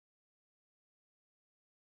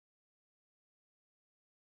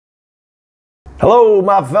Hello,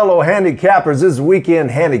 my fellow handicappers. This is Weekend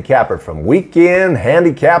Handicapper from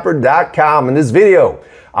weekendhandicapper.com. In this video,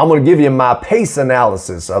 I'm going to give you my pace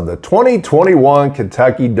analysis of the 2021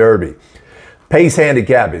 Kentucky Derby. Pace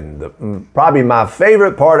handicapping, probably my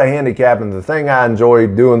favorite part of handicapping, the thing I enjoy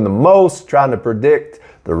doing the most, trying to predict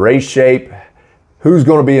the race shape, who's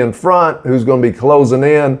going to be in front, who's going to be closing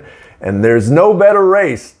in, and there's no better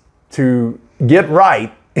race to get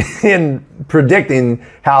right in predicting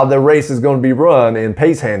how the race is going to be run in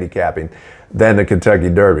pace handicapping than the Kentucky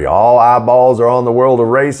Derby. All eyeballs are on the world of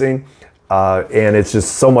racing, and it's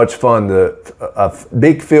just so much fun to a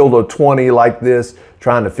big field of 20 like this,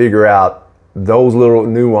 trying to figure out those little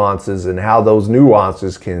nuances and how those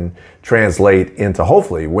nuances can translate into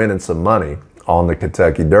hopefully winning some money on the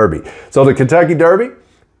Kentucky Derby. So the Kentucky Derby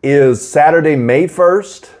is Saturday, May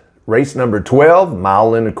 1st. Race number 12,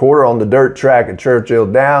 mile and a quarter on the dirt track at Churchill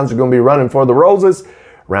Downs. You're going to be running for the Roses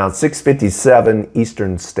around 6:57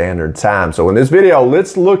 Eastern Standard Time. So in this video,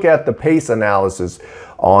 let's look at the pace analysis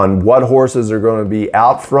on what horses are going to be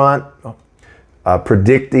out front,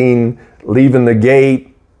 predicting, leaving the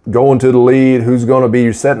gate, going to the lead, who's going to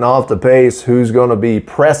be setting off the pace, who's going to be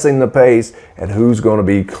pressing the pace, and who's going to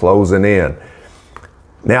be closing in.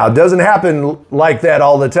 Now, it doesn't happen like that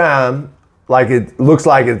all the time, like it looks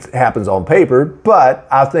like it happens on paper, but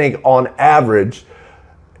I think on average,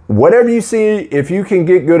 whatever you see, if you can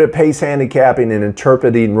get good at pace handicapping and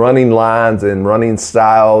interpreting running lines and running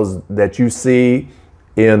styles that you see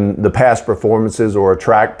in the past performances or a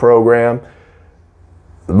track program,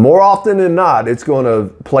 more often than not, it's going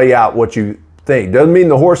to play out what you think. Doesn't mean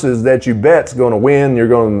the horses that you bet's going to win, you're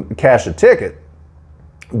going to cash a ticket,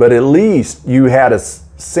 but at least you had a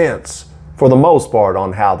sense for the most part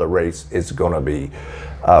on how the race is going to be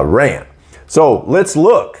ran. So let's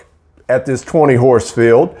look at this 20 horse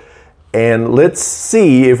field and let's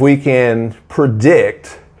see if we can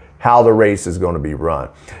predict how the race is going to be run.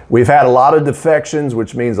 We've had a lot of defections,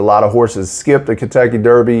 which means a lot of horses skip the Kentucky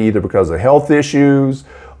Derby either because of health issues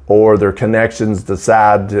or their connections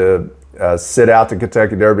decide to sit out the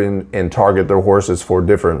Kentucky Derby and target their horses for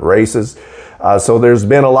different races. So there's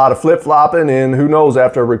been a lot of flip-flopping, and who knows,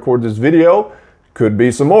 after I record this video, could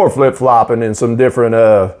be some more flip-flopping and some different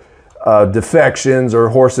defections or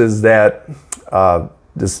horses that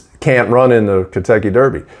just can't run in the Kentucky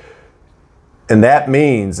Derby. And that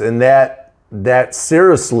means, and that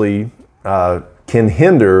seriously can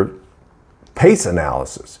hinder pace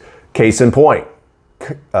analysis. Case in point,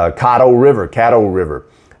 Caddo River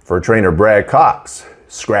for trainer Brad Cox,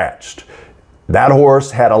 scratched. That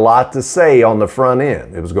horse had a lot to say on the front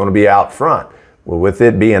end. It was going to be out front. Well, with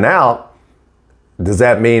it being out, does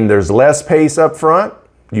that mean there's less pace up front?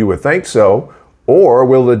 You would think so. Or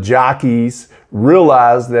will the jockeys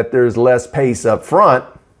realize that there's less pace up front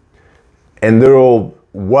and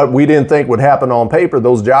what we didn't think would happen on paper,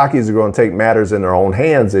 those jockeys are going to take matters in their own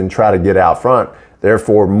hands and try to get out front.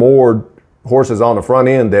 Therefore, more horses on the front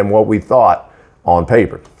end than what we thought on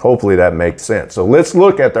paper. Hopefully that makes sense. So let's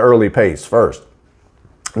look at the early pace first.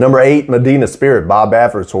 Number 8, Medina Spirit, Bob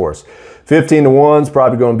Baffert's horse. 15 to 1's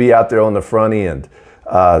probably going to be out there on the front end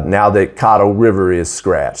now that Caddo River is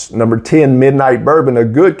scratched. Number 10, Midnight Bourbon, a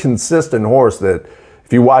good consistent horse that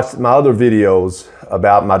if you watch my other videos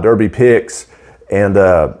about my Derby picks, and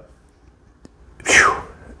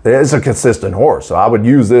it's a consistent horse. So I would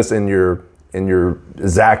use this in your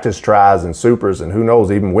exactas tries and supers, and who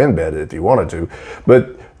knows, even win bet if you wanted to.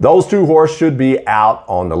 But those two horses should be out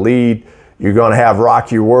on the lead. You're going to have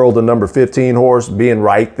Rock Your World, the number 15 horse, being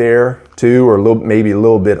right there too, or maybe a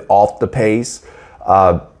little bit off the pace.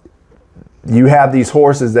 You have these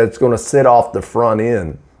horses that's going to sit off the front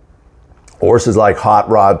end. Horses like Hot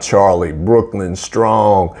Rod Charlie, Brooklyn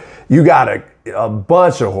Strong. You got a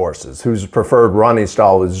bunch of horses whose preferred running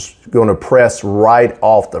style is going to press right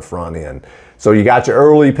off the front end. So you got your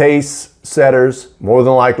early pace setters. More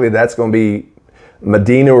than likely, that's going to be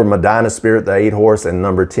Medina or Medina Spirit, the 8 horse, and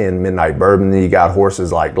number 10, Midnight Bourbon. Then you got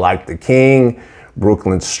horses like the King,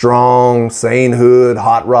 Brooklyn Strong, Sainthood,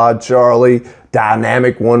 Hot Rod Charlie,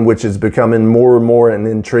 Dynamic One, which is becoming more and more an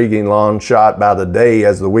intriguing long shot by the day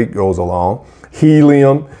as the week goes along.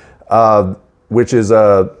 Helium, which is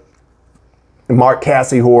a Mark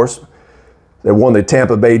Casse horse that won the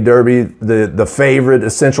Tampa Bay Derby. The favorite,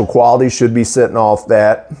 Essential Quality, should be sitting off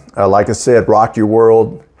that. Like I said, Rock Your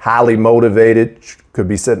World, highly motivated, could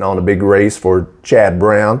be sitting on a big race for Chad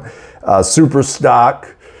Brown. Super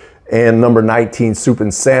Stock, and number 19, Soup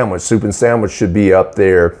and Sandwich. Soup and Sandwich should be up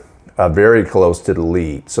there very close to the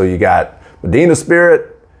lead. So you got Medina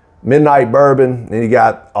Spirit, Midnight Bourbon, and you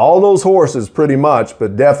got all those horses pretty much,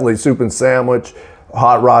 but definitely Soup and Sandwich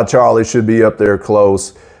Hot Rod Charlie should be up there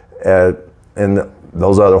close, and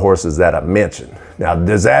those other horses that I mentioned. Now,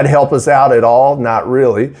 does that help us out at all? Not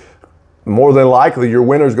really. More than likely, your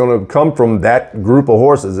winner is going to come from that group of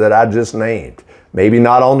horses that I just named. Maybe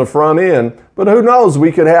not on the front end, but who knows?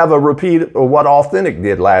 We could have a repeat of what Authentic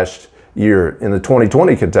did last year in the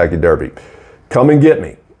 2020 Kentucky Derby. Come and get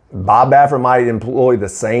me. Bob Baffert might employ the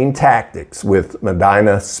same tactics with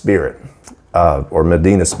Medina Spirit, or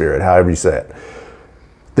Medina Spirit, however you say it.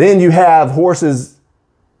 Then you have horses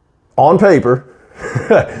on paper.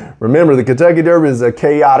 Remember, the Kentucky Derby is a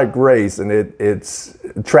chaotic race, and it's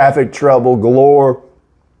traffic trouble galore.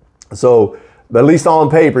 So, but at least on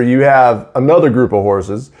paper, you have another group of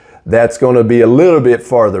horses that's going to be a little bit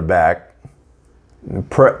farther back,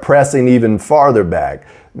 pressing even farther back.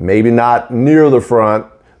 Maybe not near the front,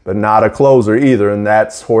 but not a closer either. And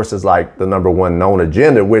that's horses like the number 1 Known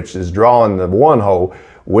Agenda, which is drawing the 1 hole,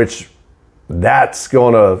 which that's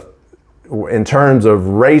going to, in terms of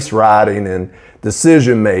race riding and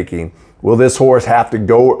decision making, will this horse have to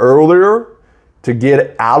go earlier to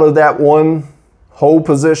get out of that 1 hole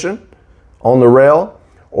position on the rail?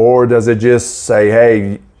 Or does it just say,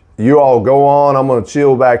 hey, you all go on, I'm going to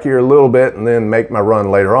chill back here a little bit and then make my run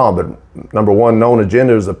later on? But number 1 Known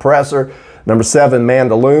Agenda is a presser. Number 7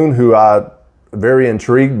 Mandaloon, who I'm very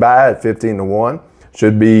intrigued by at 15-1,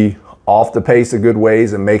 should be off the pace a good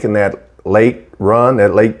ways and making that late run,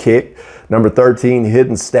 that late kick. Number 13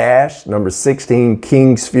 Hidden Stash. Number 16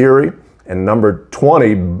 King's Fury. And number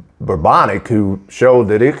 20 Bourbonic, who showed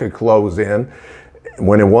that it could close in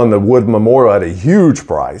when it won the Wood Memorial at a huge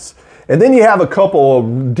price. And then you have a couple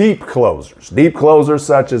of deep closers. Deep closers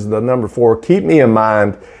such as the number 4 Keep Me in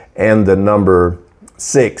Mind and the number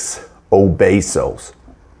 6 Obesos.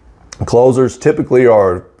 Closers typically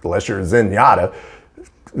are, unless you're Zenyatta,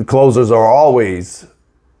 closers are always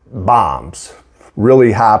bombs.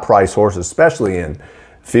 Really high price horses, especially in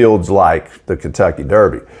fields like the Kentucky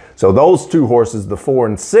Derby. So those 2 horses, the 4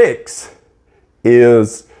 and 6,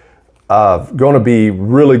 is going to be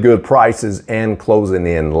really good prices and closing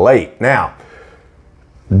in late. Now,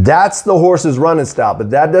 that's the horse's running style, but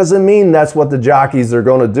that doesn't mean that's what the jockeys are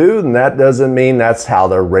going to do, and that doesn't mean that's how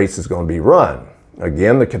their race is going to be run.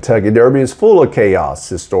 Again, the Kentucky Derby is full of chaos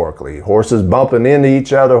historically. Horses bumping into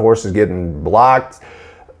each other, horses getting blocked,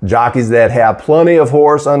 jockeys that have plenty of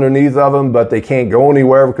horse underneath of them, but they can't go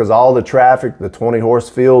anywhere because all the traffic, the 20-horse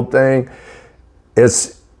field thing,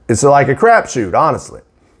 it's like a crapshoot, honestly.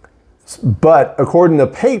 But according to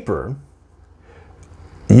paper,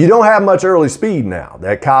 you don't have much early speed now.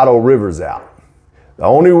 That Caddo River's out. The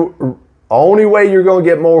only way you're going to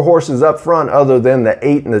get more horses up front other than the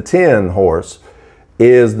 8 and the 10 horse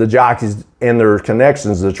is the jockeys and their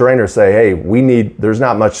connections. The trainers say, hey, there's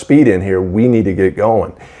not much speed in here. We need to get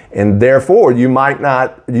going. And therefore, you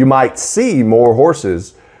might see more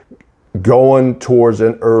horses going towards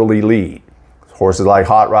an early lead. Horses like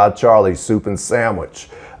Hot Rod Charlie, Soup and Sandwich,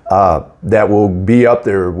 that will be up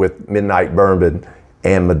there with Midnight Bourbon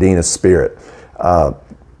and Medina Spirit.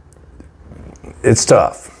 It's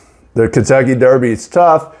tough. The Kentucky Derby is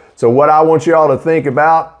tough. So what I want you all to think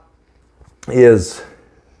about is,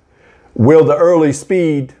 will the early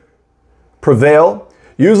speed prevail?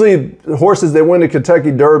 Usually the horses that win the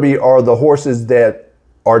Kentucky Derby are the horses that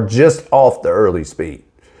are just off the early speed.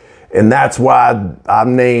 And that's why I've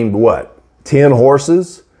named, 10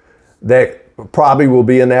 horses that probably will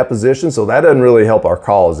be in that position. So that doesn't really help our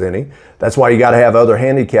cause any. That's why you got to have other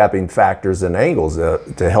handicapping factors and angles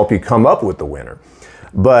to help you come up with the winner.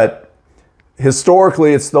 But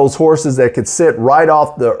historically, it's those horses that could sit right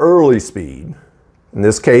off the early speed. In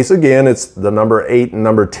this case, again, it's the number 8 and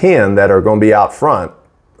number 10 that are going to be out front,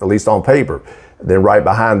 at least on paper. Then right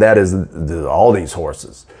behind that is all these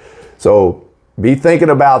horses. So be thinking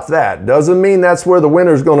about that. Doesn't mean that's where the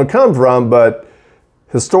winner is going to come from, but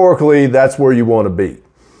historically, that's where you want to be.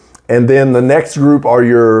 And then the next group are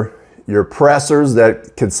your pressers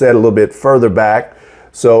that can set a little bit further back.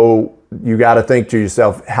 So you got to think to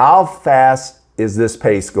yourself, how fast is this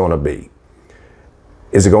pace going to be?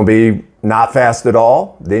 Is it going to be not fast at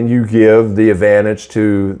all? Then you give the advantage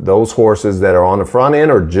to those horses that are on the front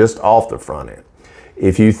end or just off the front end.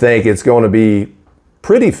 If you think it's going to be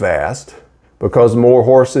pretty fast because more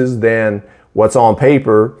horses than what's on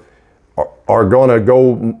paper are going to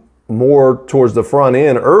go more towards the front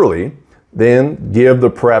end early, then give the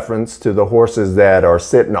preference to the horses that are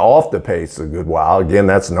sitting off the pace a good while. Again,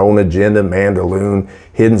 that's Known Agenda, Mandaloon,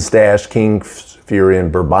 Hidden Stash, King's Fury,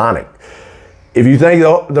 and Bourbonic. If you think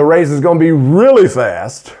the race is going to be really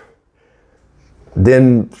fast,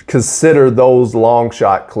 then consider those long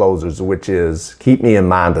shot closers, which is, keep me in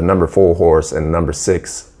mind, the number 4 horse and number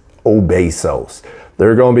 6 Obesos.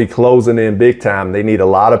 They're going to be closing in big time. They need a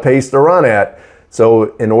lot of pace to run at.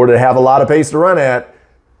 So in order to have a lot of pace to run at,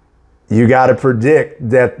 you got to predict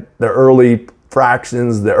that the early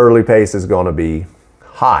fractions, the early pace is going to be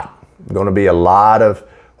hot. Going to be a lot of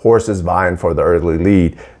horses vying for the early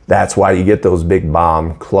lead. That's why you get those big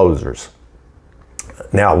bomb closers.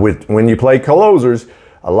 Now, when you play closers,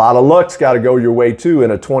 a lot of luck's got to go your way too.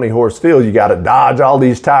 In a 20 horse field, you got to dodge all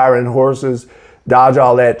these tiring horses, dodge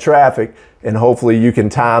all that traffic, and hopefully you can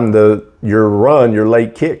time your run, your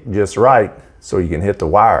late kick just right so you can hit the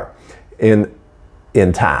wire in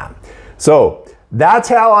time. So that's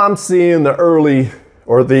how I'm seeing the early,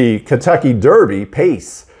 or the Kentucky Derby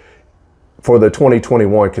pace for the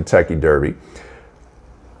 2021 Kentucky Derby.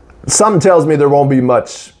 Something tells me there won't be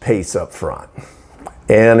much pace up front.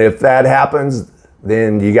 And if that happens,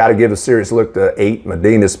 then you got to give a serious look to 8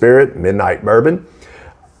 Medina Spirit, Midnight Bourbon.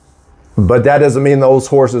 But that doesn't mean those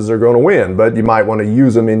horses are going to win, but you might want to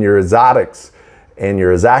use them in your exotics and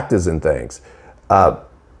your exactas and things.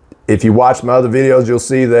 If you watch my other videos, you'll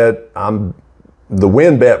see that the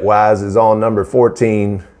win bet wise is on number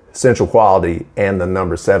 14 Central Quality and the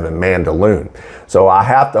number 7 Mandaloon. So I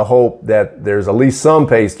have to hope that there's at least some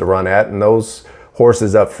pace to run at, and those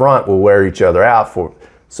horses up front will wear each other out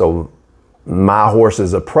so my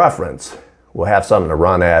horses of preference will have something to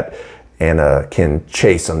run at and can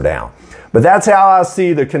chase them down. But that's how I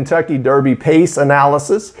see the Kentucky Derby pace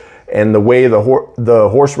analysis and the way the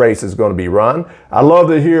horse race is going to be run. I'd love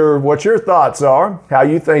to hear what your thoughts are, how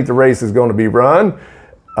you think the race is going to be run.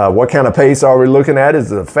 What kind of pace are we looking at?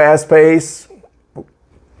 Is it a fast pace,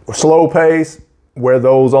 slow pace, where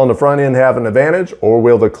those on the front end have an advantage, or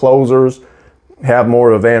will the closers have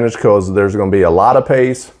more advantage because there's going to be a lot of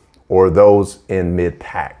pace, or those in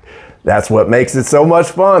mid-pack? That's what makes it so much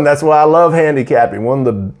fun. That's why I love handicapping. One of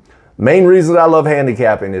the main reasons I love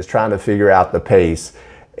handicapping is trying to figure out the pace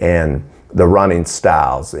and the running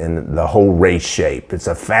styles and the whole race shape. It's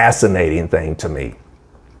a fascinating thing to me.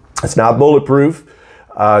 It's not bulletproof.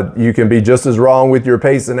 You can be just as wrong with your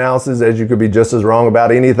pace analysis as you could be just as wrong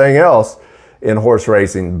about anything else in horse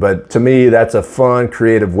racing. But to me, that's a fun,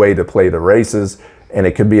 creative way to play the races, and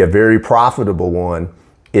it could be a very profitable one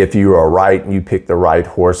if you are right and you pick the right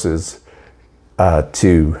horses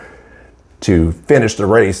to finish the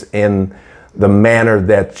race in the manner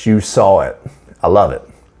that you saw it. I love it.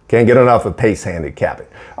 Can't get enough of pace handicapping.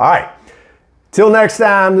 All right, till next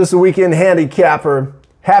time, this is Weekend Handicapper.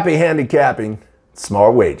 Happy handicapping,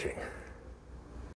 smart wagering.